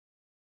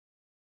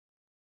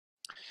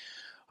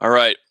All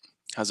right.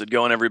 How's it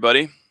going,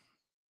 everybody?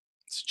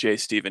 It's Jay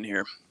Steven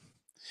here.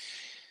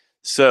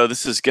 So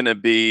this is going to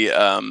be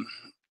a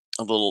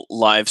little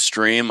live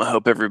stream. I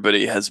hope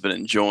everybody has been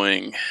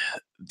enjoying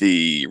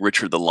the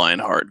Richard the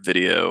Lionheart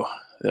video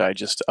that I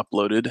just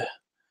uploaded. I'm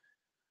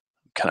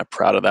kind of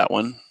proud of that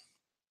one.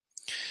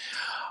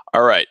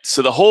 All right.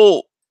 So the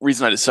whole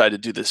reason I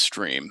decided to do this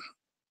stream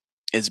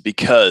is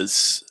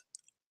because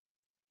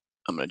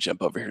I'm going to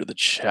jump over here to the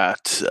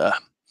chat.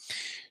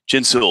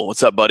 Jinsul,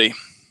 what's up, buddy?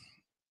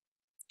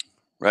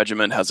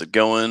 Regiment, how's it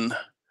going?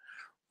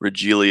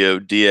 Regilio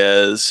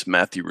Diaz,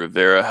 Matthew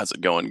Rivera, how's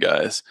it going,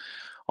 guys?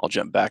 I'll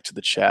jump back to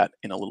the chat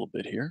in a little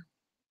bit here.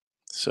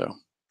 So,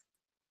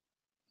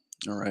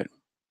 all right.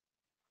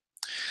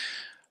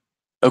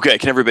 Okay,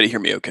 can everybody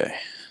hear me okay?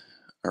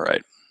 All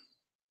right.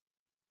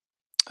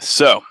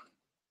 So,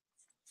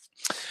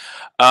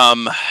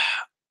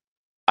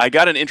 I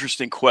got an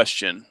interesting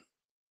question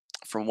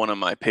from one of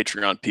my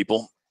Patreon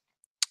people.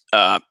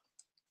 And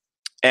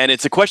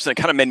it's a question that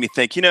kind of made me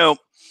think,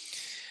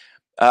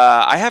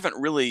 I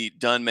haven't really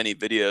done many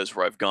videos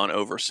where I've gone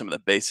over some of the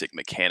basic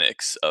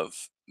mechanics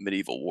of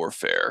medieval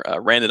warfare.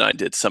 Rand and I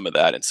did some of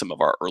that in some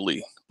of our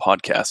early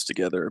podcasts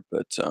together.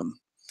 But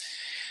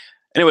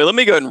anyway, let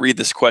me go ahead and read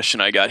this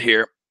question I got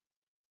here.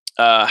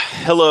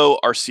 Hello,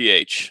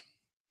 RCH.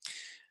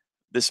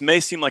 This may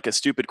seem like a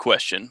stupid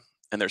question,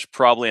 and there's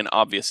probably an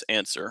obvious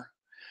answer,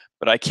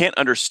 but I can't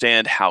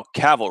understand how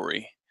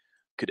cavalry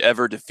could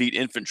ever defeat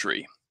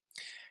infantry.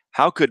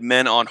 How could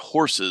men on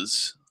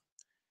horses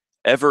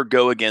ever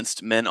go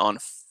against men on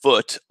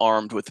foot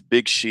armed with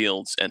big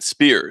shields and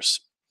spears?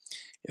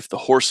 If the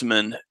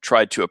horsemen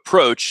tried to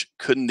approach,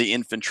 couldn't the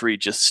infantry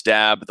just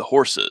stab the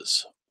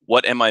horses?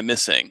 What am I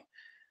missing?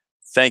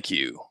 Thank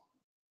you,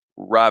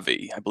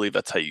 Ravi. I believe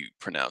that's how you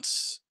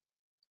pronounce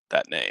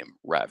that name,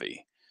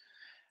 Ravi.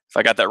 If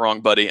I got that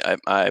wrong, buddy,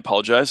 I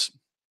apologize.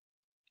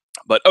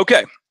 But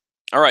okay.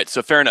 All right,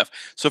 so fair enough.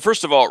 So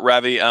first of all,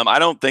 Ravi, I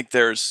don't think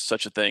there's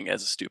such a thing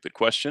as a stupid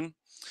question.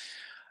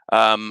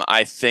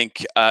 I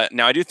think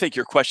now I do think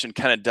your question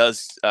kind of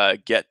does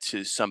get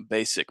to some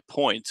basic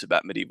points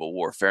about medieval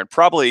warfare, and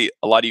probably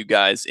a lot of you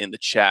guys in the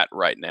chat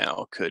right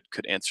now could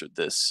answer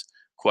this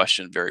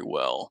question very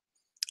well,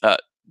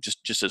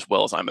 just as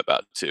well as I'm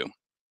about to.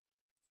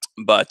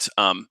 But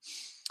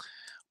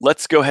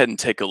let's go ahead and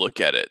take a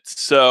look at it.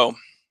 So,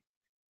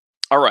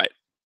 all right.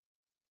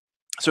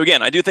 So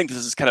again, I do think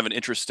this is kind of an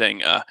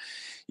interesting.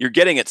 You're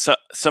getting at some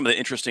of the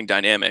interesting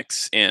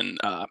dynamics in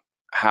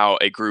how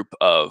a group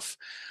of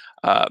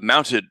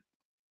mounted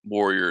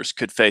warriors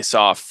could face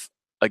off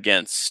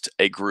against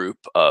a group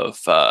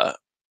of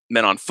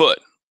men on foot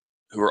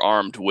who are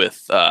armed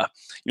with,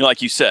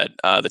 like you said,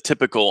 the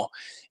typical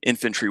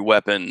infantry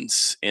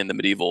weapons in the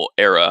medieval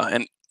era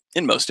and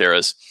in most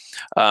eras,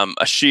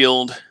 a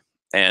shield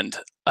and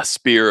a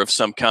spear of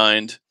some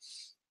kind.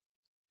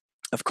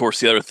 Of course,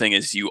 the other thing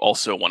is you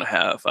also want to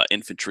have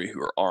infantry who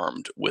are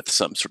armed with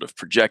some sort of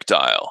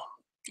projectile,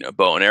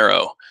 bow and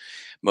arrow,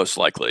 most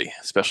likely,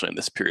 especially in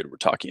this period we're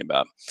talking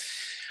about.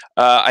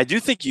 I do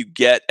think you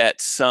get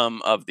at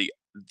some of the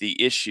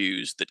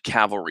issues that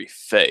cavalry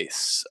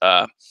face.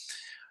 And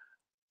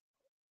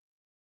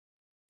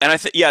I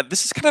think,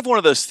 this is kind of one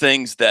of those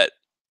things that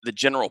the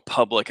general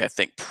public, I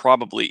think,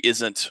 probably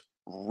isn't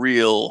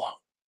real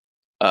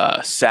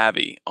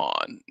savvy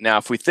on. Now,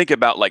 if we think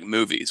about like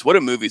movies, what do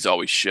movies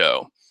always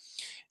show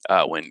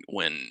when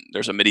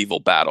there's a medieval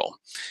battle?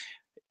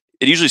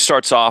 It usually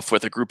starts off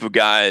with a group of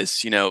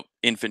guys,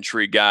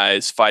 infantry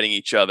guys fighting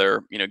each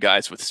other,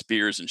 guys with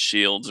spears and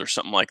shields or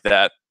something like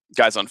that,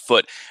 guys on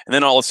foot. And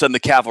then all of a sudden the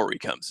cavalry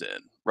comes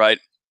in, right?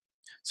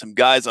 Some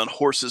guys on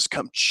horses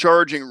come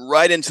charging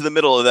right into the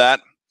middle of that.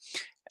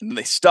 And then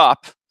they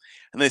stop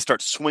and they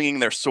start swinging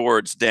their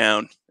swords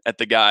down at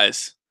the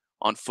guys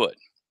on foot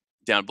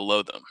down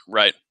below them,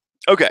 right?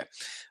 Okay,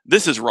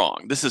 this is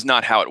wrong. This is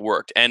not how it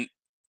worked. And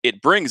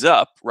it brings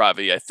up,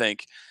 Ravi, I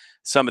think,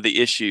 some of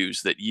the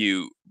issues that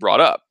you brought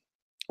up,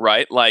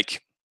 right?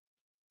 Like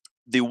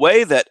the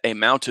way that a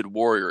mounted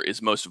warrior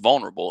is most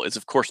vulnerable is,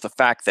 of course, the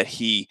fact that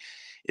he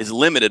is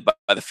limited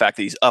by the fact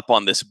that he's up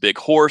on this big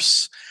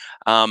horse.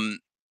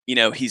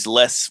 He's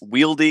less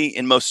wieldy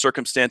in most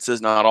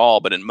circumstances, not all,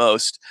 but in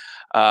most.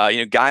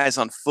 Guys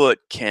on foot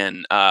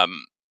can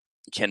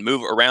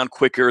move around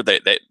quicker.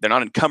 They're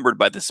not encumbered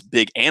by this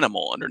big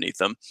animal underneath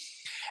them.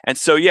 And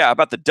so,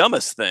 about the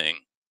dumbest thing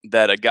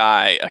that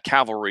a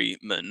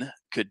cavalryman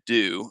could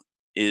do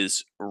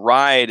is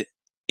ride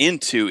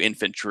into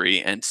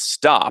infantry and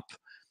stop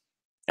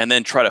and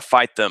then try to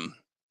fight them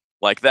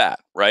like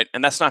that, right?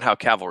 And that's not how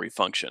cavalry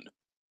functioned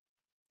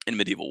in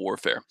medieval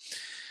warfare.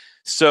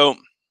 So,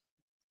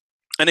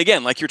 and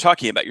again, like you're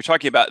talking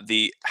about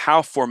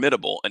how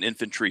formidable an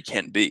infantry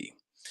can be.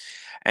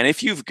 And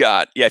if you've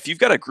got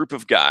a group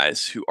of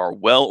guys who are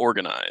well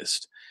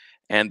organized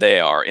and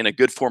they are in a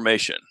good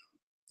formation,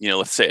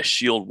 let's say a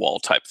shield wall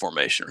type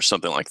formation or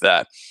something like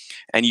that,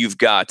 and they've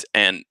got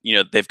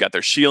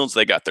their shields,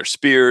 they got their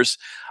spears,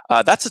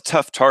 that's a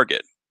tough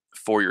target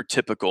for your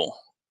typical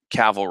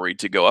cavalry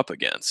to go up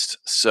against.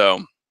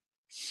 So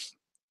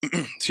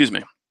Excuse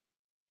me.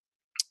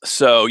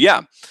 So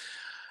yeah.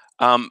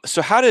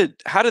 So how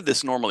did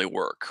this normally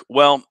work?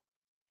 Well,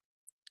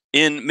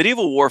 in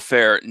medieval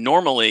warfare,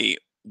 normally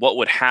what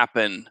would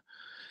happen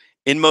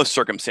in most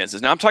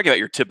circumstances. Now I'm talking about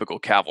your typical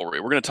cavalry.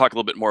 We're going to talk a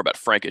little bit more about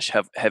Frankish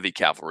heavy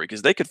cavalry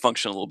because they could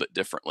function a little bit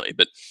differently.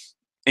 But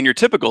in your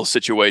typical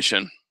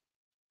situation,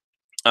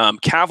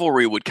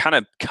 cavalry would kind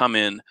of come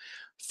in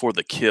for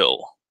the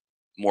kill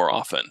more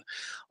often.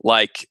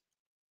 Like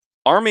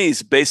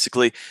armies,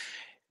 basically,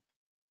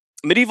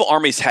 medieval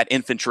armies had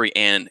infantry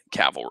and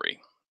cavalry,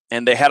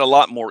 and they had a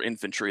lot more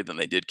infantry than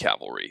they did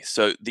cavalry.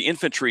 So the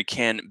infantry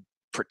can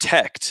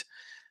protect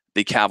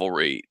the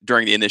cavalry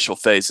during the initial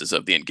phases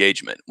of the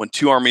engagement. When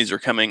two armies are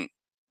coming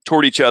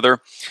toward each other,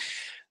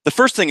 the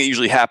first thing that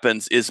usually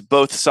happens is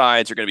both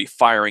sides are going to be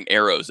firing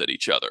arrows at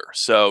each other.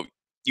 So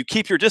you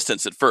keep your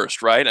distance at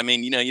first, right? I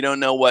mean, you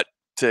don't know what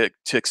to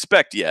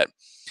expect yet.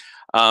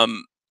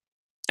 Um,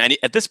 and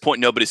at this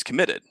point, nobody's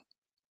committed,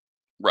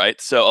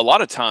 right? So a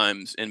lot of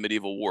times in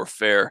medieval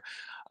warfare,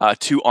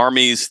 two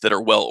armies that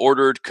are well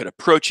ordered could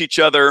approach each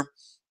other,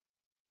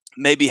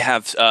 maybe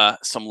have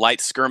some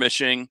light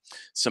skirmishing,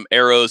 some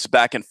arrows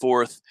back and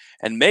forth,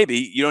 and maybe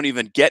you don't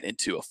even get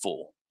into a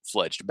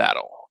full-fledged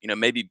battle.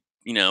 Maybe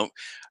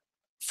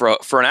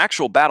for an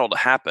actual battle to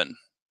happen,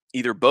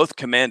 either both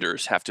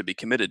commanders have to be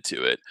committed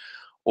to it,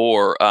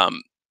 or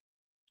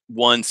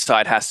one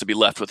side has to be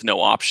left with no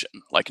option,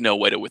 like no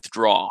way to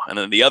withdraw, and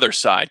then the other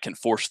side can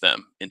force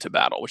them into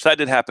battle, which that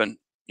did happen,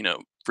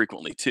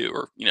 frequently too,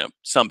 or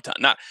sometimes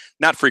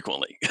not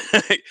frequently.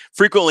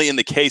 Frequently in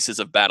the cases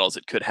of battles,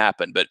 it could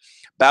happen, but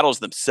battles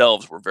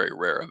themselves were very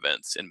rare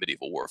events in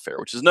medieval warfare,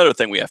 which is another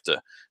thing we have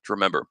to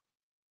remember.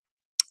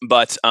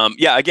 But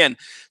yeah, again,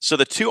 so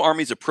the two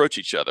armies approach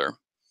each other,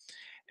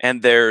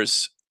 and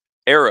there's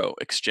arrow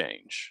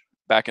exchange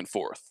back and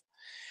forth.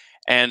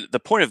 And the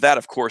point of that,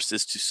 of course,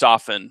 is to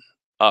soften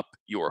up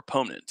your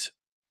opponent.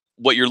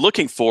 What you're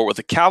looking for, what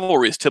the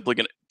cavalry is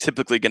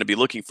typically going to be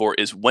looking for,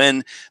 is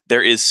when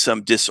there is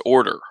some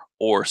disorder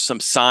or some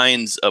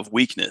signs of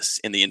weakness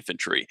in the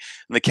infantry.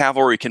 And the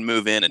cavalry can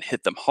move in and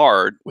hit them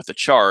hard with a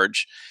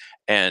charge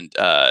and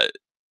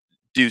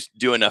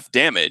do enough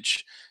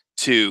damage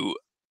to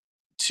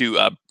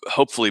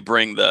hopefully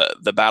bring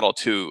the battle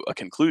to a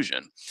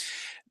conclusion.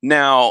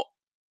 Now,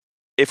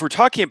 if we're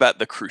talking about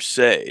the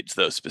Crusades,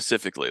 though,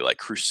 specifically, like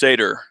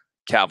Crusader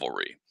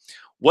cavalry,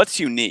 what's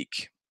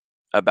unique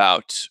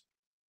about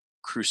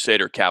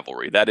Crusader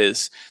cavalry? That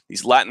is,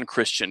 these Latin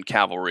Christian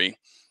cavalry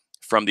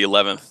from the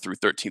 11th through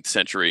 13th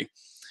century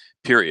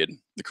period,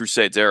 the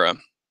Crusades era.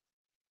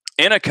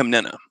 Anna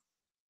Komnene,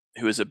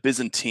 who is a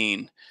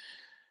Byzantine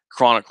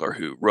chronicler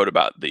who wrote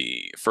about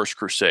the First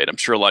Crusade. I'm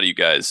sure a lot of you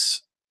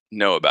guys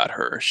know about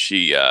her.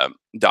 She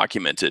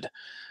documented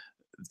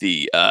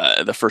the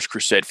First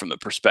Crusade from the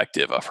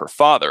perspective of her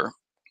father,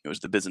 who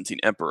was the Byzantine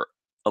Emperor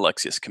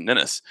Alexius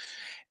Comnenus.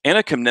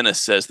 Anna Komnene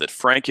says that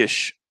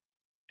Frankish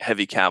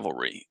heavy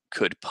cavalry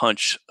could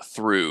punch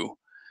through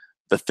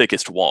the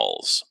thickest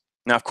walls.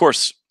 Now, of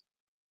course,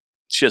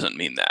 she doesn't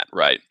mean that,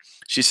 right?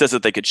 She says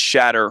that they could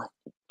shatter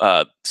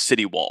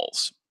city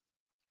walls.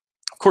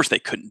 Of course, they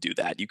couldn't do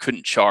that. You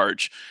couldn't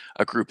charge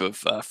a group of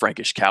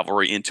Frankish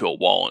cavalry into a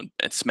wall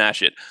and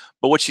smash it.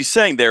 But what she's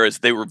saying there is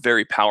they were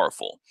very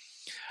powerful.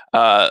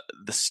 The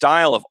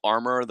style of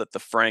armor that the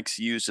Franks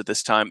used at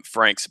this time,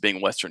 Franks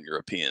being Western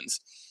Europeans,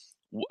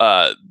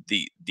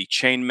 the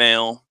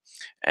chainmail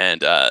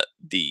and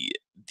the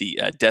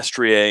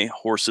destrier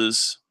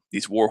horses,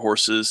 these war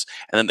horses,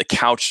 and then the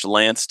couched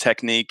lance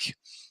technique,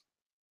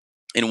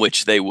 in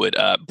which they would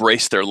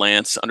brace their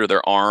lance under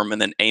their arm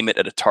and then aim it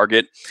at a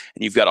target.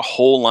 And you've got a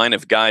whole line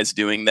of guys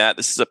doing that.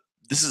 This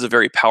is a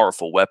very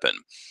powerful weapon.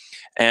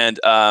 And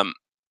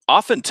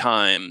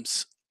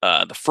oftentimes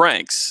the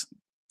Franks,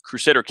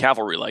 Crusader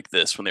cavalry like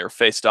this, when they were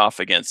faced off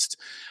against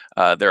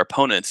their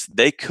opponents,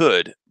 they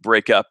could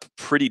break up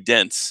pretty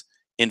dense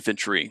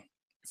infantry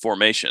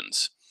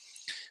formations.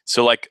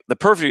 So like the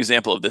perfect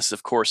example of this,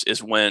 of course,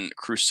 is when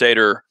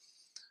Crusader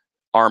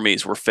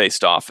armies were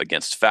faced off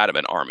against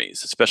Fatiman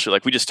armies, especially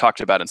like we just talked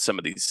about in some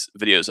of these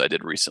videos I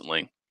did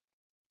recently.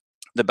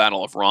 The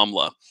Battle of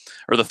Ramla,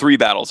 or the three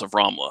battles of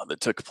Ramla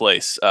that took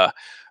place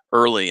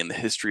early in the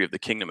history of the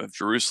Kingdom of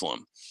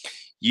Jerusalem.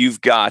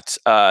 You've got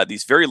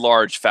these very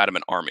large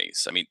Fatiman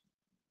armies, I mean,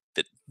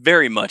 that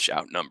very much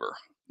outnumber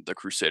the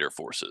Crusader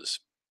forces.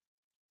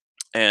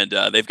 And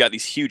they've got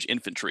these huge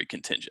infantry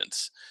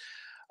contingents.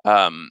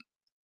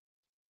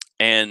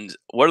 And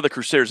what are the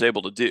Crusaders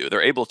able to do?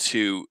 They're able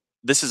to,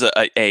 this is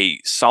a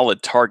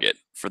solid target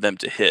for them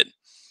to hit.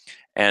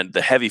 And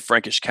the heavy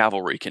Frankish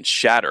cavalry can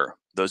shatter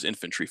those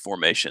infantry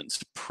formations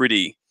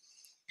pretty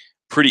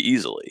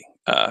easily,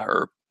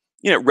 or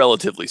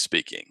relatively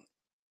speaking.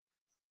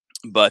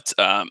 But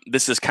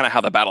this is kind of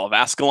how the Battle of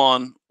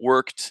Ascalon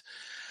worked.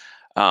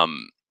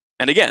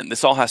 And again,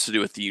 this all has to do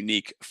with the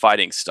unique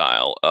fighting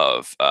style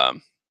of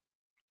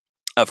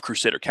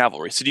Crusader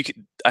cavalry. So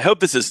I hope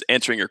this is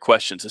answering your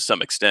question to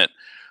some extent,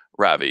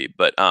 Ravi.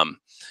 But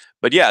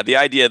yeah, the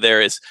idea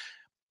there is,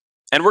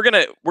 and we're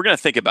gonna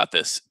think about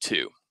this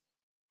too.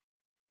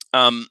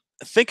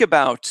 Think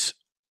about,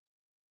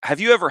 have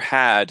you ever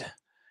had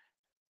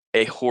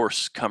a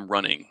horse come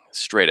running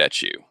straight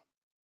at you?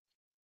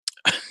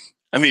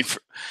 I mean,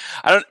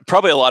 I don't.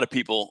 Probably a lot of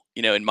people,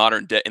 in the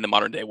modern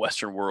day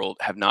Western world,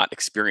 have not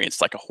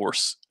experienced like a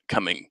horse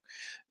coming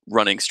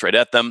running straight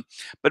at them.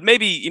 But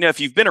maybe if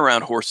you've been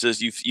around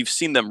horses, you've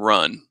seen them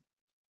run.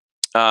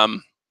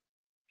 Um,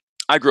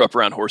 I grew up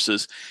around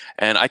horses,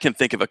 and I can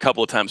think of a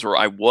couple of times where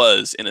I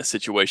was in a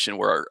situation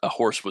where a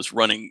horse was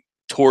running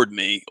toward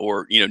me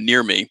or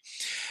near me,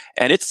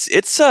 and it's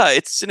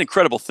an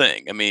incredible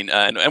thing. I mean,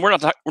 and we're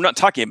not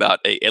talking about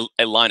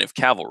a line of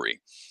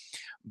cavalry,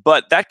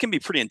 but that can be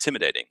pretty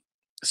intimidating.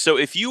 So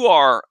if you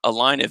are a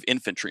line of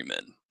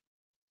infantrymen,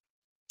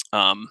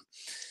 um,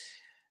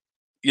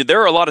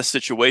 there are a lot of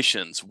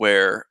situations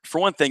where,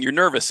 for one thing, you're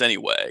nervous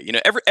anyway.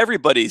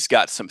 Everybody's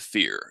got some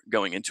fear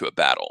going into a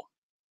battle.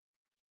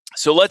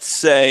 So let's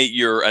say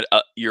you're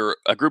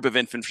a group of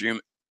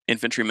infantrymen.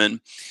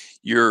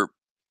 You're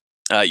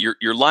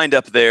lined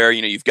up there.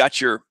 You've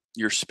got your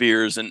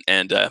spears,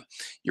 and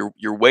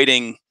you're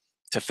waiting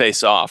to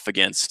face off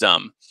against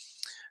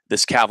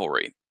this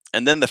cavalry.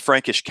 And then the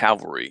Frankish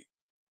cavalry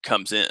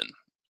comes in,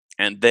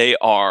 and they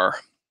are,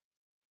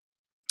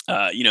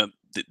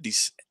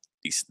 these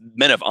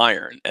men of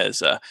iron,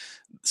 as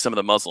some of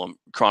the Muslim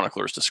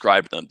chroniclers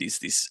described them.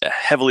 These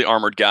heavily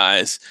armored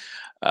guys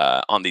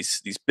on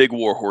these big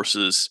war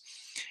horses,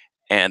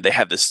 and they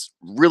have this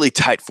really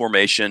tight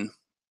formation.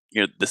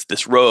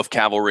 This row of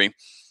cavalry,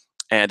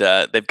 and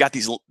they've got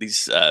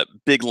these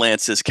big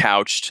lances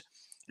couched,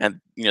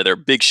 and their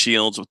big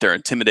shields with their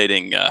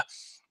intimidating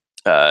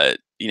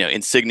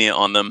insignia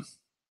on them.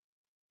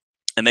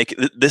 And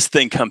this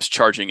thing comes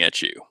charging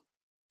at you,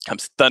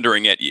 comes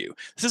thundering at you.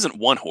 This isn't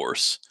one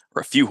horse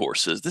or a few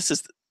horses. This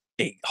is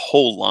a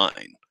whole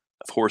line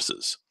of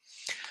horses.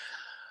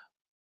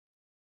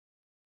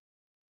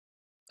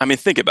 I mean,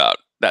 think about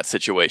that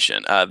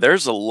situation.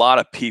 There's a lot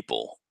of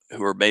people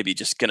who are maybe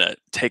just going to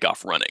take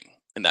off running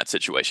in that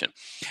situation.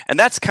 And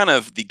that's kind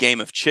of the game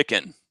of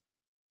chicken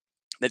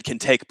that can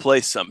take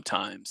place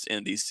sometimes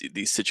in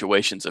these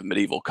situations of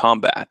medieval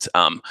combat.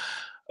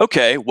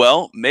 Okay,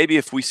 well, maybe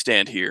if we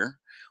stand here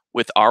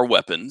with our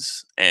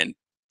weapons and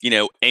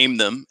aim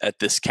them at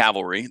this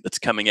cavalry that's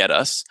coming at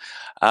us,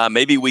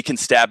 maybe we can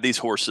stab these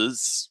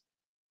horses.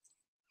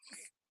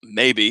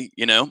 Maybe,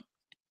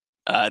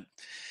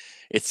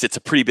 it's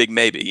a pretty big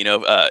maybe.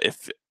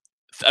 If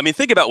I mean,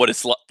 think about what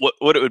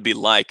what it would be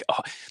like.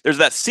 Oh, there's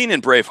that scene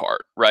in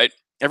Braveheart, right?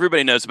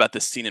 Everybody knows about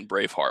this scene in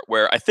Braveheart,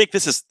 where I think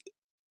this is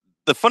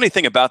the funny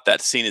thing about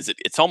that scene is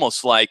it's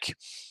almost like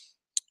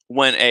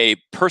when a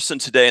person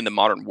today in the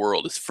modern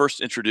world is first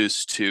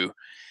introduced to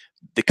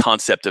the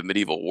concept of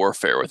medieval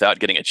warfare without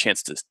getting a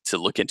chance to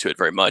look into it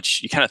very much.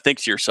 You kind of think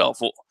to yourself,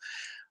 well,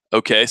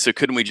 okay, so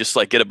couldn't we just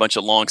like get a bunch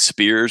of long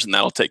spears and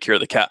that'll take care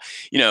of the cat?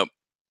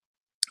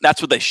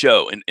 That's what they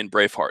show in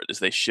Braveheart, is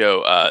they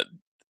show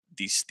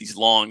these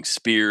long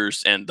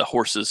spears and the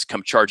horses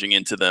come charging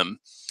into them,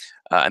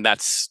 and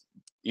that's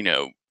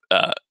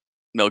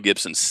Mel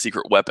Gibson's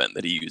secret weapon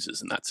that he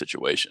uses in that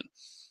situation.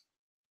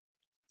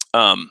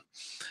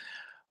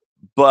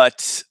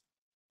 But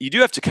you do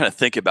have to kind of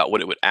think about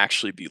what it would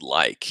actually be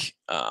like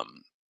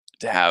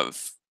to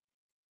have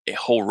a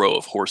whole row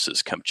of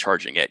horses come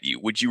charging at you.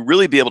 Would you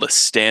really be able to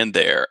stand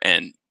there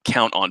and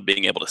count on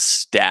being able to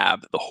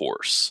stab the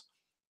horse?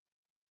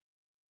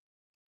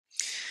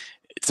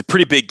 It's a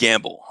pretty big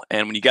gamble,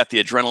 and when you got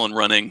the adrenaline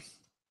running,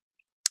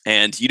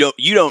 and you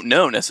don't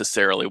know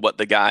necessarily what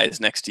the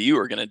guys next to you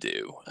are going to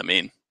do. I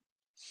mean,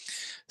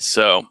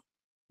 so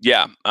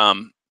yeah,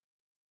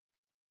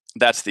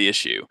 that's the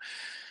issue.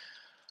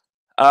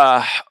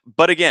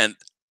 But again,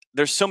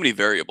 there's so many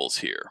variables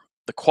here.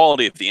 The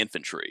quality of the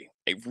infantry.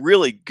 A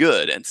really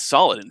good and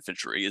solid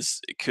infantry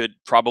could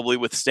probably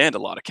withstand a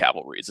lot of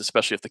cavalries,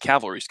 especially if the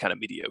cavalry is kind of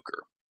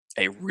mediocre.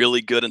 A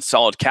really good and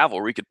solid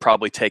cavalry could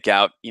probably take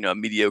out, a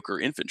mediocre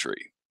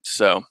infantry.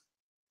 So,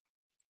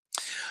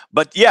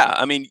 but yeah,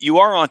 I mean, you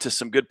are onto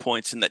some good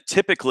points in that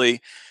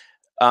typically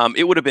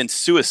it would have been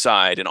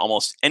suicide in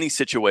almost any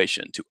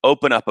situation to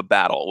open up a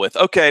battle with,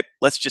 okay,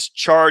 let's just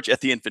charge at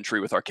the infantry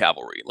with our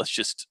cavalry. Let's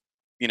just,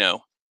 the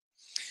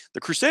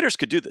Crusaders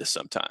could do this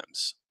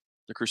sometimes.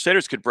 The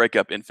Crusaders could break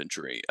up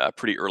infantry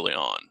pretty early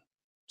on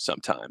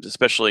sometimes,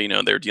 especially,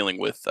 they're dealing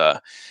with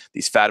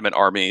these Fatimid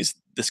armies.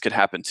 This could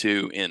happen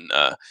too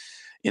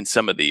in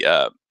some of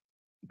the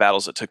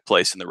battles that took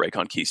place in the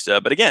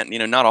Reconquista. But again,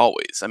 not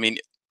always. I mean,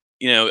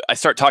 I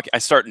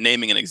start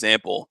naming an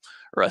example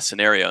or a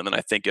scenario, and then I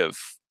think of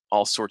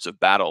all sorts of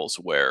battles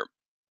where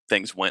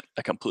things went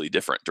a completely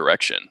different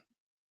direction.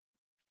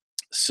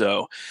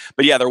 So,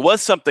 but yeah, there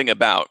was something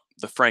about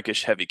the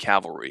Frankish heavy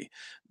cavalry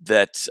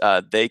that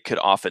they could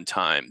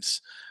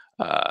oftentimes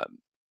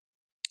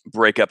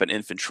break up an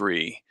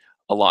infantry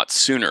a lot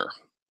sooner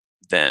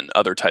than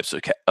other types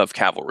of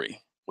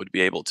cavalry would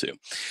be able to.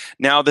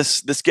 Now,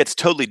 this gets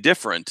totally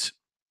different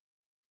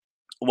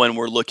when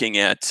we're looking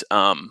at.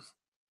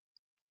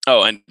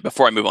 Oh, and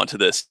before I move on to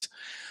this,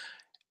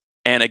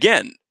 and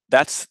again,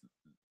 that's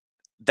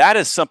that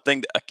is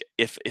something that,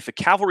 if a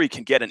cavalry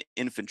can get an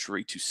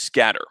infantry to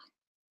scatter,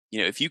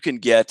 if you can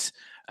get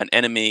an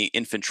enemy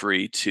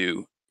infantry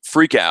to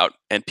freak out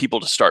and people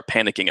to start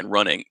panicking and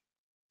running,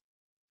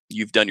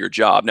 you've done your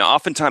job. Now,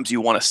 oftentimes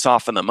you want to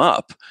soften them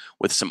up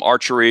with some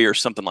archery or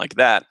something like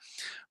that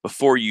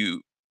before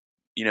you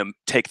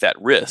take that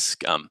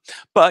risk.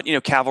 But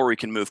cavalry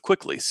can move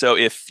quickly. So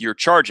if you're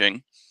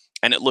charging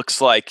and it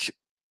looks like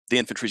the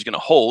infantry is going to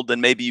hold,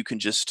 then maybe you can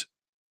just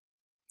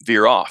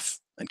veer off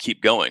and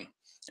keep going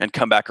and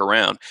come back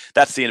around.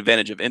 That's the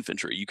advantage of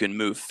infantry. You can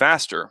move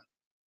faster.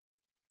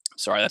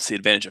 Sorry, that's the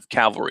advantage of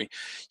cavalry.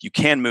 You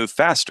can move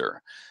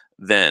faster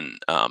than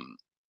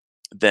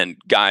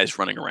guys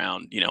running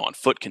around, on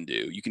foot can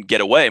do. You can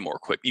get away more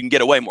quick. You can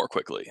get away more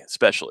quickly,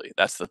 especially.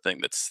 That's the thing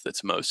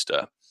that's most.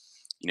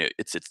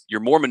 It's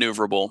you're more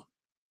maneuverable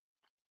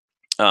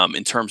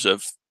in terms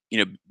of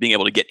being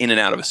able to get in and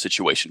out of a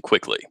situation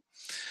quickly.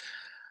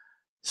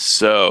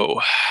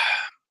 So,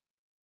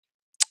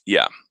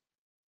 yeah,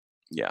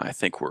 I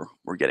think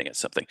we're getting at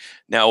something.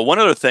 Now, one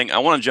other thing, I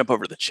want to jump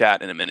over to the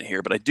chat in a minute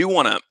here, but I do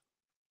want to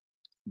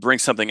bring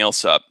something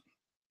else up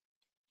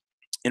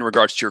in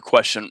regards to your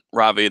question,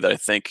 Ravi, that I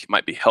think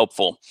might be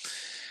helpful.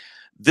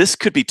 This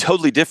could be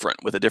totally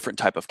different with a different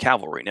type of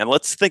cavalry. Now,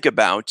 let's think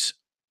about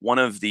one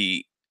of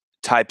the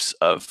types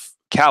of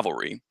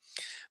cavalry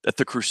that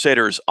the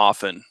Crusaders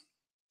often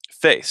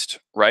faced,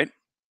 right?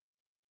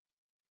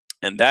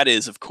 And that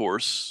is, of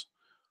course,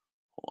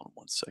 hold on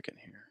one second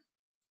here.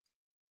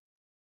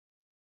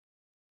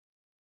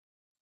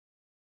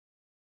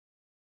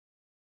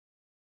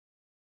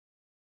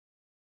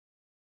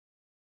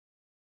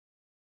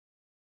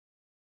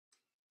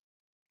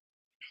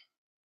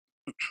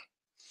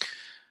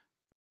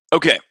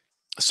 Okay,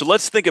 so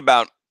let's think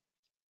about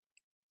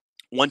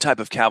one type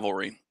of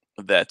cavalry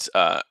that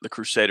the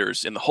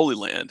Crusaders in the Holy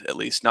Land, at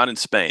least, not in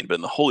Spain, but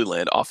in the Holy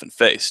Land, often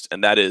faced,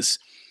 and that is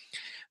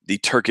the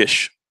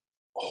Turkish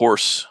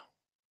horse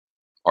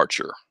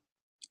archer.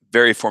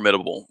 Very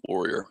formidable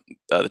warrior.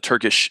 The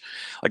Turkish,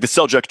 like the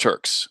Seljuk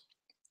Turks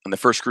in the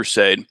First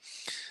Crusade,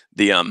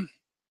 the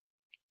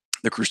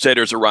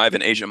Crusaders arrive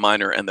in Asia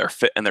Minor, and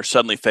they're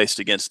suddenly faced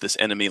against this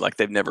enemy like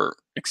they've never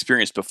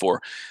experienced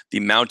before, the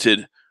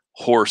mounted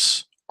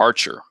horse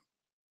archer,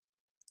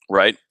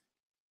 right?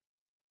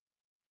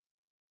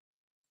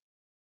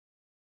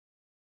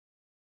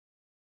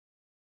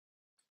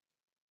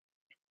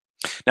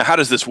 Now, how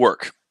does this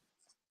work?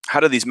 How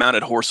do these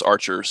mounted horse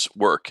archers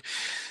work?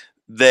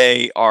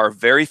 They are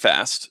very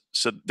fast,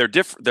 so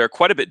they're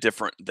quite a bit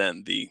different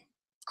than the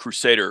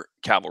Crusader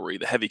cavalry,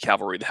 the heavy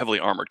cavalry, the heavily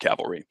armored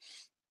cavalry.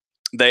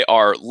 They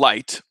are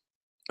light.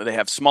 They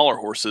have smaller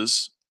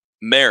horses,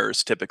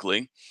 mares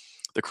typically.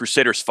 The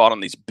Crusaders fought on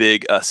these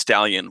big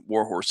stallion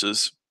war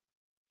horses.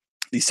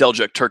 The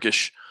Seljuk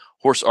Turkish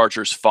horse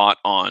archers fought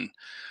on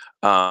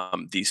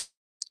these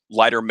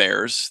lighter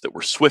mares that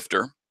were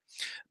swifter.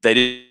 They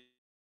didn't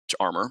have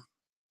armor.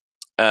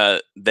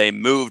 They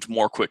moved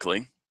more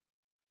quickly,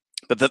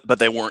 but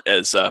they weren't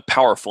as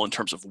powerful in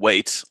terms of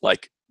weight.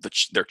 Like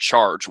their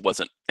charge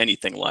wasn't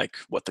anything like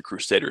what the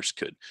Crusaders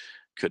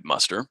could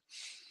muster.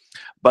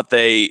 But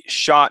they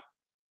shot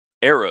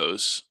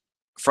arrows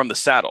from the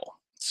saddle.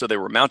 So they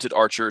were mounted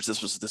archers.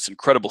 This was this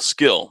incredible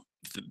skill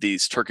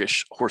these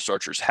Turkish horse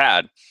archers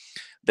had.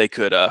 They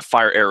could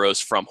fire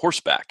arrows from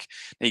horseback.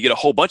 And you get a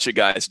whole bunch of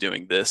guys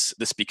doing this.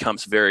 This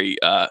becomes very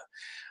a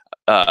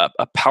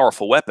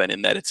powerful weapon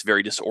in that it's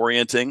very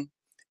disorienting.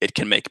 It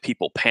can make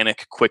people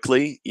panic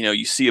quickly.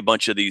 You see a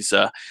bunch of these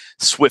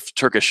swift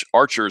Turkish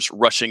archers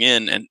rushing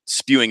in and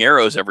spewing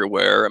arrows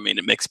everywhere. I mean,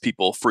 it makes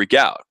people freak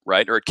out,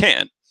 right? Or it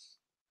can.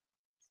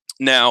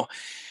 Now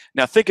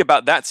think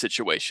about that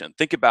situation.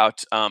 Think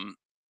about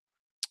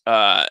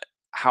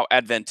how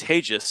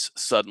advantageous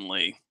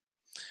suddenly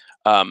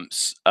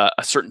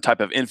a certain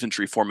type of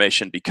infantry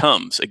formation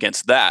becomes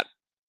against that.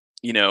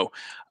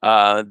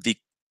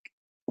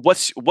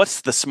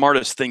 What's the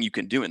smartest thing you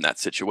can do in that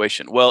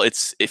situation? Well,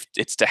 it's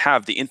to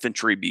have the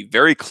infantry be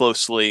very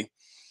closely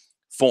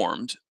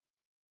formed,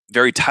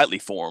 very tightly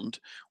formed,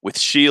 with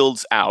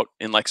shields out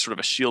in like sort of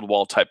a shield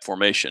wall type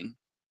formation,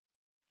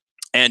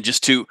 and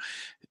just to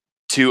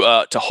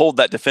hold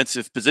that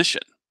defensive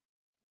position,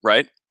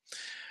 right?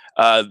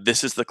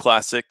 This is the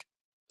classic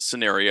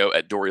scenario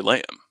at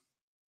Dorylaeum,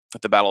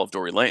 at the Battle of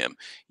Dorylaeum.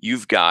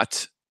 You've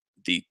got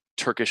the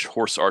Turkish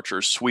horse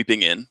archers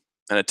sweeping in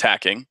and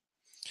attacking,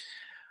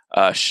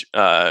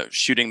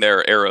 shooting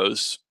their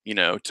arrows,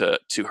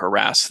 to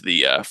harass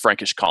the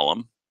Frankish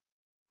column.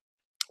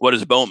 What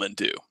does Bohemund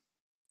do?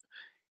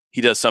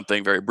 He does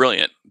something very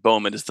brilliant.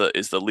 Bohemund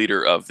is the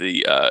leader of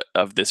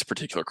this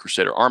particular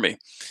Crusader army.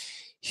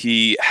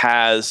 He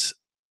has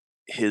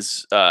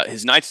his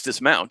knights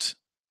dismount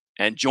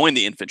and join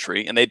the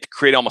infantry, and they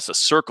create almost a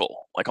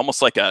circle,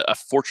 almost like a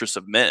fortress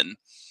of men,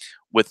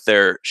 with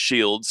their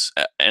shields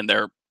and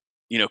they're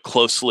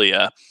closely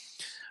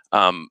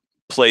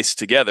placed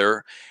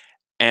together.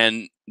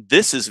 And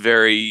this is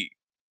very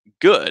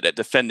good at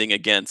defending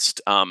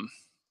against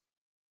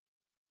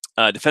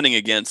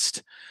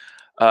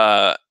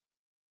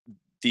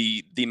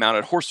the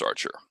mounted horse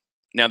archer.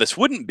 Now, this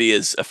wouldn't be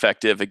as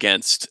effective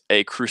against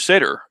a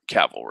Crusader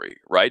cavalry,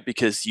 right?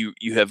 Because you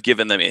have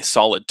given them a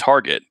solid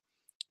target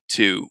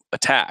to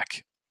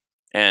attack,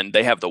 and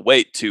they have the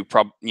weight to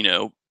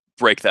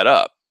break that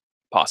up,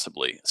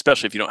 possibly,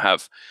 especially if you don't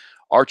have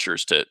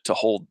archers to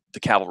hold the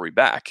cavalry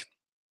back.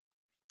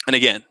 And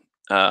again,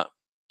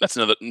 that's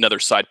another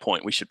side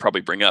point we should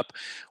probably bring up.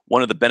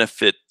 One of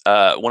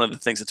the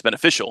things that's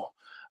beneficial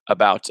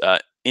about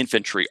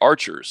infantry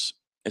archers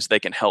is they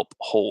can help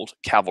hold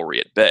cavalry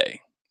at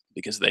bay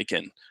because they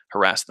can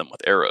harass them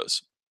with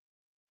arrows.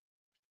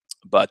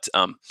 But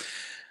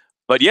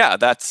yeah,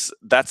 that's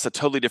a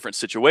totally different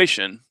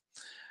situation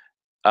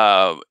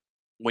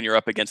when you're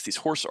up against these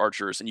horse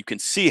archers, and you can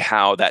see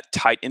how that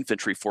tight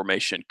infantry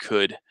formation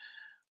could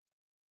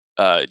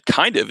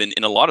kind of,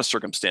 in a lot of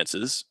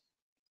circumstances,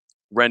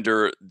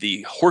 render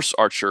the horse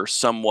archer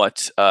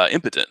somewhat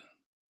impotent,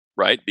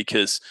 right?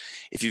 Because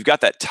if you've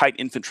got that tight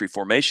infantry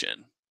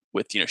formation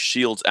with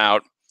shields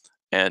out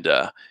and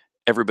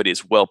everybody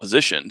is well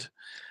positioned,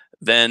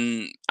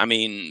 then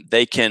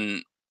they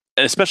can,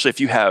 and especially if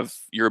you have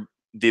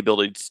the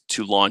ability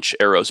to launch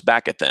arrows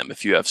back at them,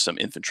 if you have some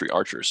infantry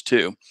archers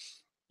too,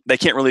 they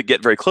can't really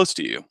get very close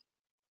to you.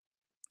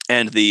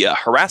 And the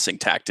harassing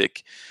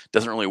tactic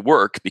doesn't really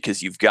work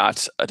because you've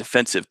got a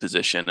defensive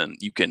position and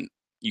you can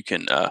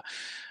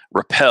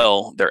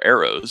repel their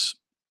arrows,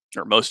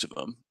 or most of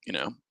them,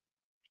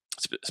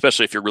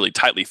 especially if you're really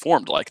tightly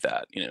formed like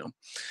that, and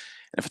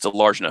if it's a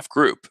large enough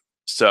group.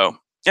 So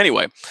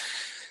anyway,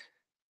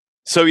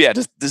 so yeah,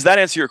 does that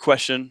answer your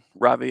question,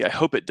 Ravi? I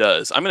hope it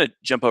does. I'm going to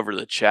jump over to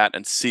the chat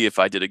and see if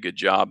I did a good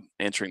job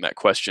answering that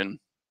question.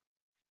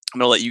 I'm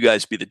going to let you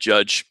guys be the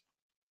judge.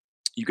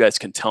 You guys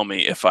can tell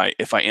me if I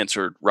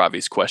answered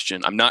Ravi's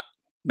question.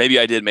 Maybe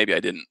I did, maybe I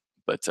didn't,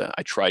 but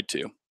I tried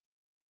to.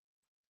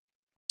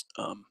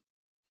 All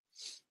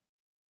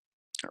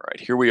right,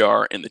 here we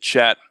are in the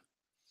chat.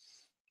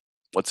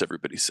 What's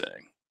everybody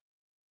saying?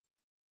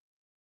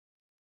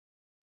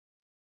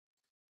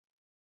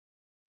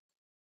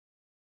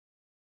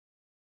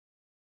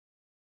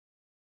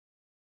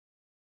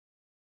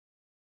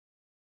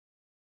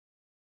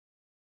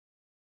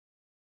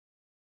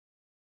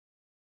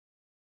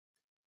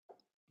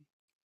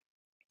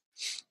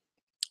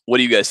 What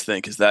do you guys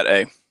think? Is that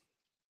a...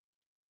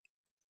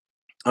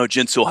 Oh,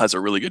 Jinsul has a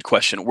really good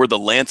question. Were the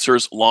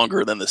lancers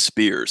longer than the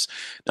spears?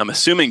 Now, I'm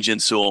assuming,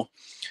 Jinsul,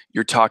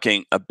 you're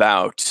talking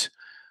about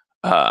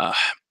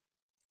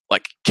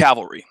like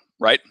cavalry,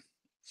 right?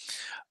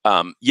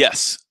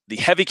 Yes, the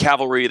heavy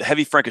cavalry, the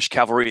heavy Frankish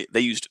cavalry, they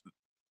used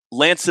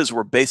lances.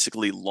 Were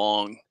basically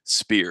long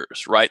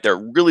spears, right? They're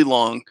really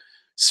long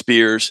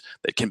spears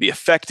that can be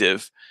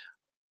effective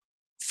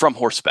from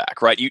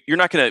horseback, right? You're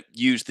not going to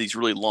use these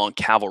really long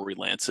cavalry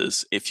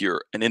lances if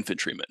you're an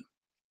infantryman.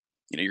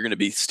 You're going to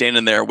be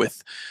standing there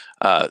with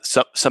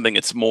something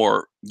that's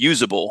more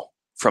usable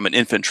from an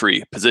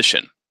infantry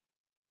position.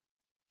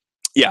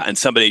 Yeah, and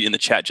somebody in the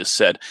chat just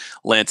said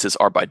lances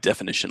are by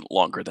definition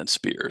longer than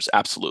spears.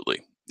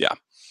 Absolutely. Yeah.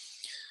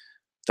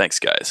 Thanks,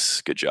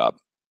 guys. Good job.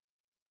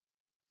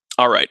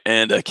 All right,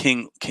 and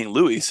King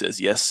Louis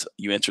says, yes,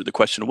 you answered the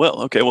question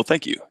well. Okay, well,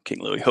 thank you,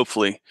 King Louis.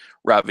 Hopefully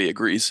Ravi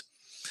agrees.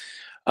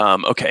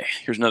 Okay,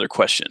 here's another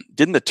question.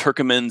 Didn't the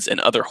Turkomans and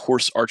other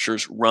horse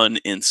archers run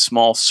in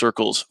small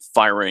circles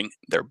firing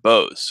their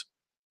bows?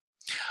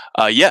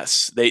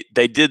 Yes, they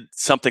did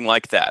something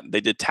like that.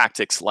 They did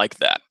tactics like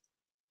that.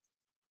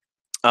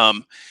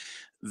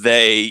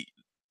 They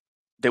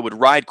would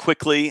ride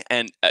quickly,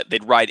 and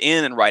they'd ride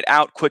in and ride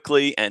out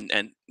quickly, and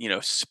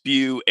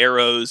spew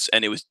arrows,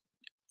 and it was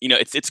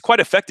it's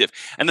quite effective.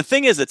 And the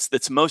thing is,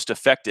 that's most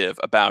effective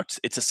about,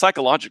 it's a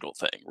psychological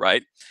thing,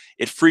 right?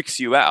 It freaks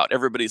you out.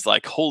 Everybody's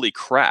like, holy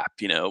crap,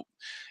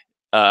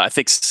 I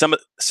think some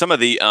of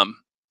the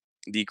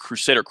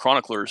Crusader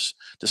chroniclers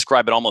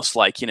describe it almost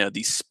like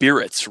these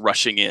spirits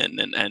rushing in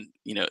and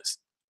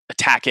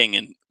attacking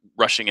and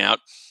rushing out.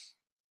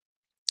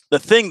 The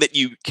thing that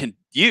you can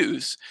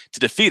use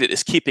to defeat it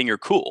is keeping your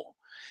cool.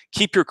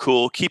 Keep your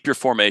cool, keep your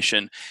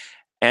formation,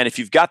 and if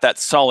you've got that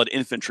solid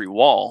infantry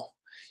wall,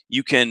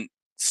 you can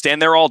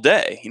stand there all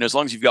day, as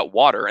long as you've got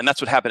water. And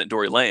that's what happened at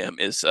Dorylaeum,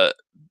 is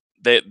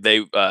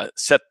they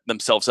set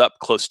themselves up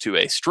close to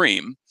a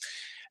stream,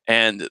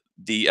 and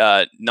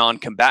the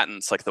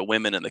non-combatants, like the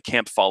women and the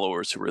camp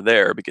followers who were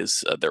there,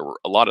 because there were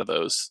a lot of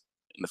those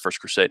in the First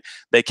Crusade,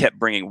 they kept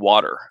bringing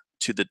water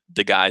to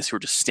the guys who were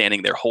just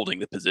standing there holding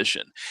the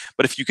position.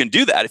 But if you can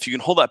do that, if you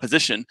can hold that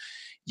position,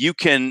 you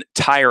can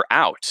tire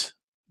out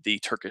the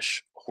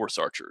Turkish horse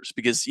archers,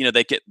 because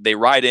they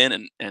ride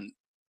in and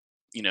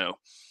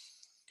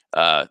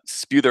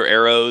spew their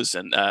arrows,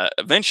 and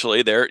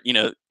eventually they're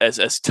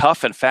as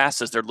tough and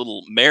fast as their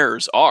little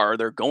mares are,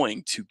 they're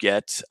going to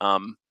get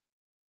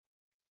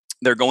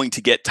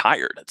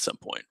tired at some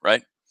point,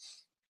 right?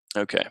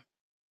 Okay.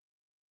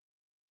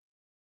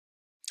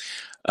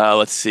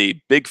 Let's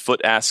see. Bigfoot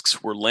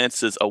asks, were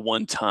lances a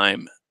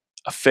one-time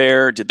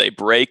affair? Did they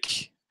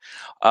break?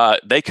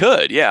 They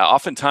could, yeah.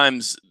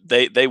 Oftentimes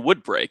they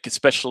would break,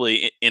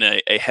 especially in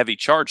a heavy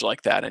charge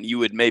like that, and you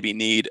would maybe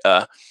need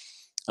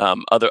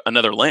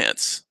another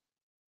lance,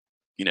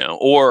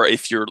 or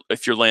if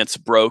your lance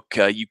broke,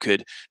 you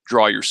could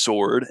draw your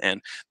sword,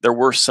 and there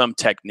were some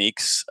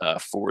techniques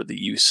for the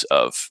use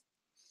of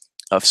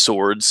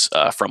swords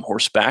from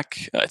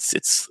horseback.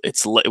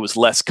 It was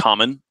less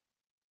common,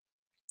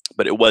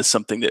 but it was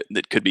something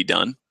that could be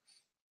done.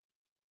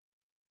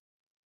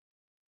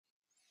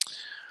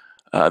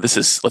 This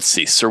is, let's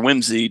see, Sir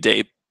Whimsy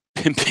Day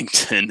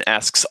Pimpington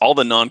asks, all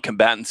the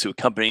non-combatants who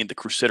accompanied the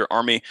Crusader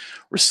army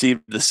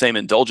received the same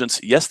indulgence?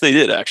 Yes, they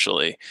did,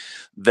 actually.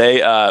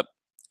 The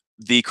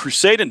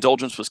Crusade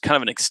indulgence was kind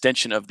of an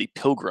extension of the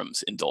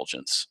Pilgrim's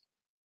indulgence.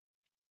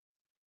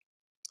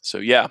 So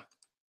yeah,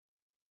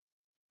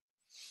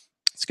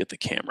 let's get the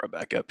camera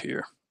back up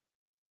here.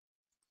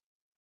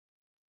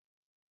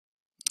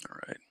 All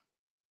right.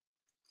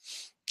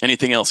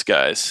 Anything else,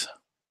 guys,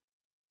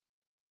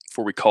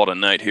 before we call it a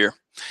night here?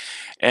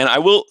 And I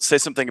will say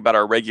something about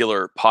our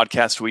regular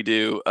podcast we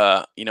do.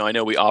 I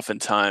know we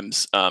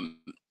oftentimes,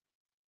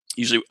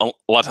 usually a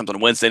lot of times on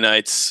Wednesday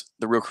nights,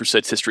 the Real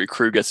Crusades History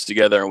crew gets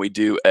together and we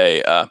do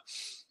a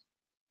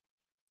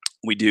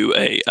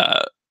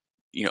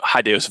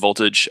high dose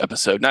voltage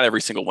episode. Not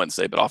every single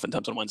Wednesday, but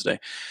oftentimes on Wednesday.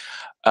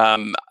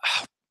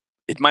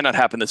 It might not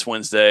happen this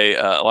Wednesday.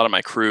 A lot of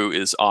my crew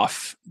is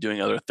off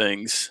doing other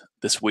things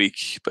this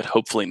week, but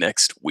hopefully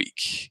next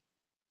week.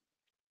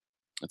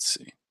 Let's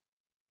see.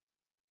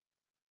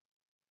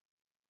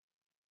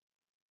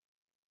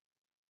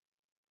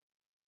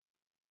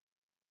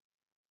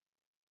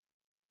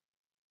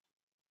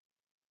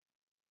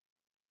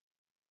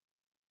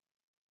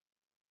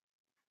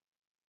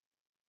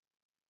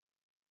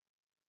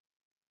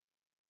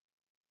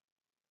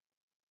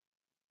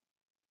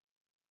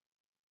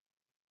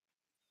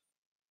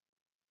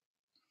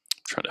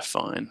 Trying to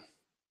find.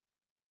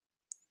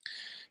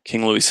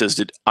 King Louis says,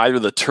 did either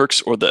the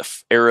Turks or the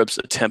Arabs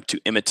attempt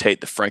to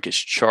imitate the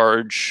Frankish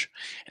charge?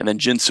 And then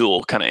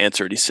Jinsul kind of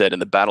answered. He said, in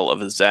the Battle of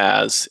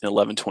Azaz in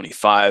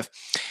 1125.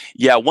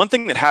 Yeah, one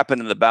thing that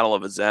happened in the Battle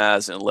of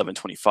Azaz in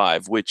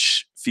 1125,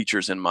 which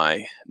features in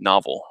my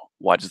novel,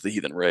 Why Does the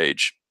Heathen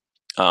Rage?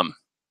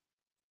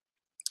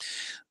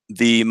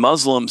 The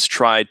Muslims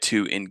tried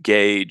to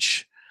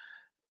engage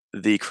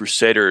the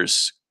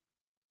Crusaders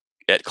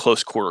at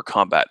close quarter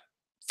combat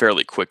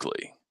fairly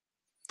quickly.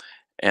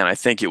 And I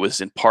think it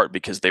was in part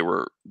because there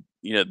was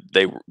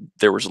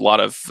a lot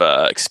of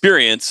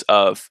experience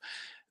of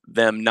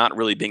them not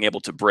really being able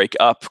to break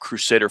up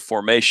Crusader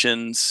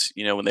formations,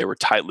 when they were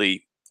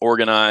tightly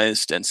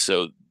organized. And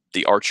so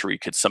the archery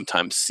could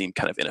sometimes seem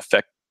kind of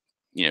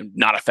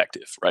not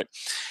effective, right?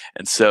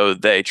 And so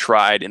they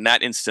tried in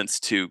that instance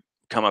to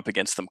come up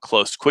against them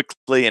close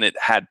quickly, and it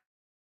had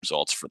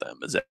results for them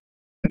as a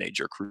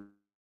major crusade.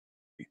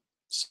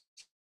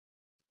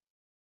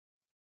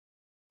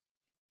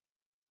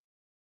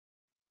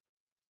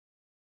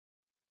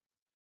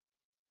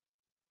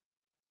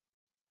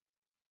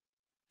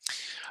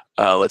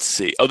 Let's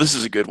see. Oh, this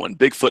is a good one.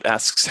 Bigfoot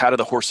asks, how do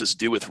the horses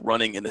do with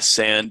running in the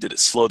sand? Did it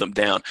slow them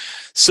down?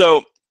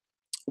 So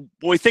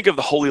when we think of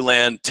the Holy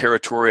Land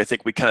territory, I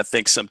think we kind of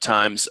think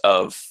sometimes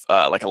of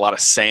like a lot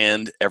of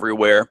sand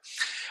everywhere.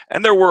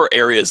 And there were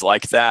areas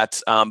like that,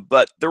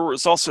 but there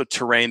was also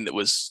terrain that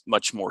was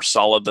much more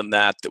solid than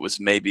that. There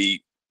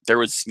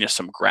was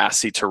some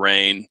grassy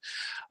terrain.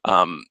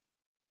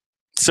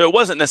 So it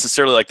wasn't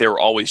necessarily like they were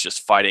always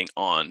just fighting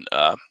on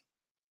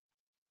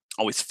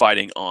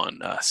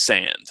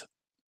sand,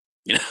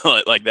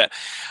 like that.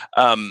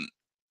 And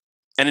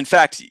in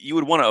fact, you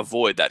would want to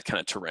avoid that kind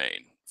of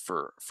terrain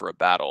for a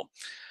battle.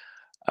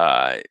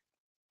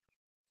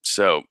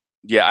 So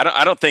yeah,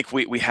 I don't think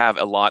we have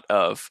a lot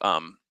of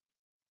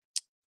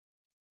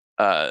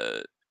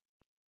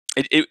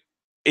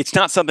it's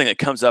not something that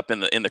comes up in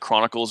the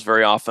chronicles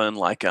very often.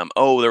 Like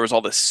there was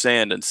all this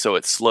sand, and so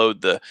it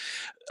slowed the.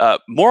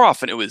 More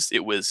often, it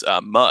was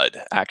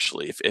mud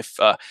actually.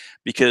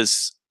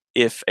 Because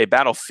if a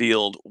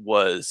battlefield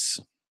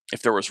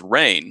if there was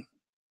rain,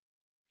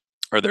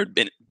 or there'd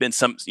been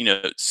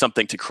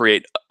something to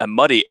create a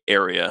muddy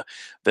area,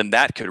 then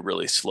that could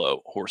really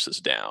slow horses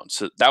down.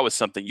 So that was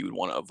something you would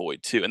want to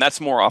avoid too. And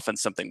that's more often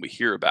something we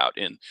hear about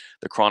in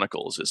the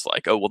chronicles, is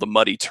like, oh well, the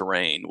muddy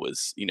terrain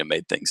was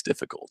made things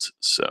difficult.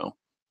 So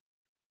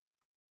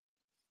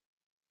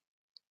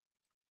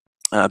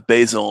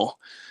Basil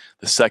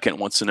the second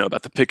wants to know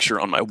about the picture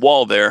on my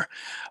wall there.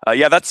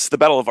 Yeah, that's the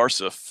Battle of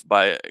Arsuf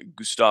by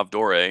Gustave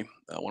Doré,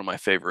 one of my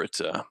favorite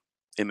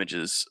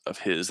images of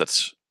his.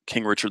 That's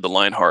King Richard the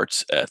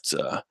Lionheart at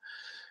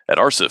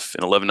Arsuf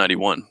in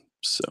 1191.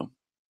 So,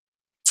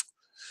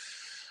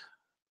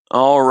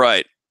 all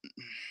right.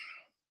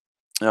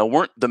 Now,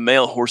 weren't the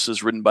male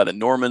horses ridden by the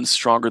Normans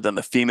stronger than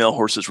the female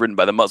horses ridden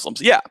by the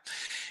Muslims? Yeah.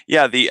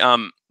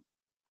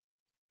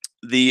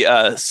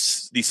 The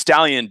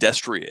stallion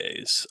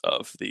destriers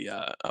of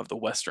the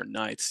Western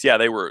Knights. Yeah,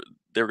 they were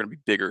going to be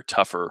bigger,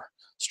 tougher,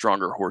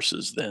 stronger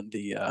horses than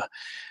the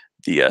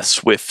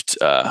swift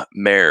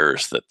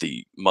mares that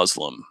the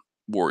Muslim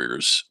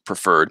warriors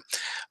preferred.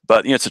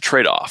 But it's a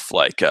trade-off.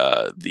 Like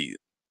the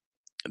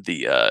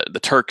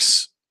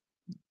Turks,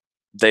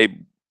 they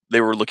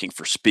were looking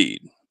for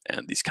speed,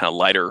 and these kind of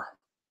lighter,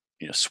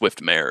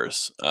 swift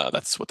mares.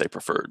 That's what they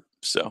preferred.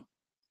 So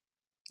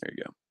there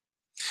you go.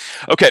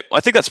 Okay, well,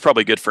 I think that's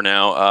probably good for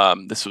now.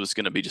 This was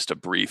going to be just a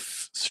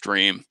brief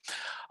stream.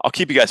 I'll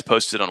keep you guys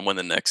posted on when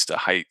the next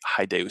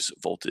high dose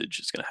voltage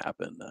is going to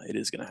happen. It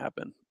is going to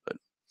happen. But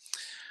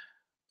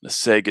let's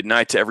say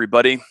goodnight to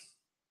everybody.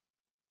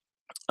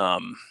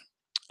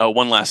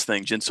 One last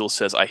thing. Jinsul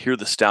says, I hear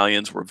the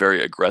stallions were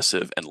very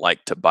aggressive and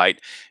like to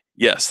bite.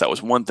 Yes, that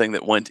was one thing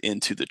that went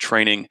into the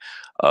training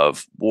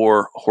of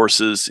war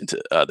horses,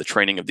 into the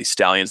training of these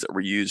stallions that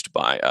were used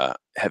by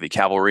heavy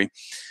cavalry.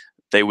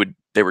 They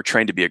were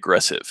trained to be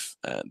aggressive.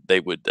 They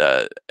were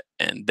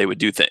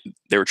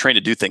trained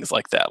to do things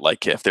like that,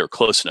 like if they were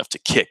close enough to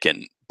kick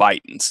and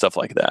bite and stuff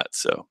like that.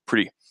 So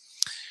pretty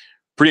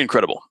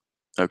incredible.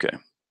 Okay.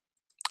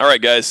 All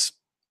right, guys.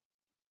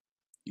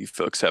 You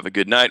folks have a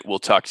good night. We'll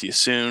talk to you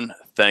soon.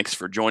 Thanks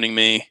for joining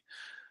me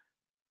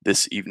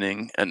this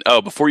evening. And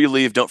before you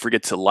leave, don't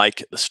forget to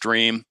like the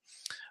stream.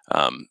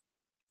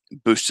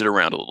 Boost it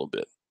around a little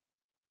bit.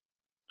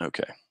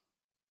 Okay.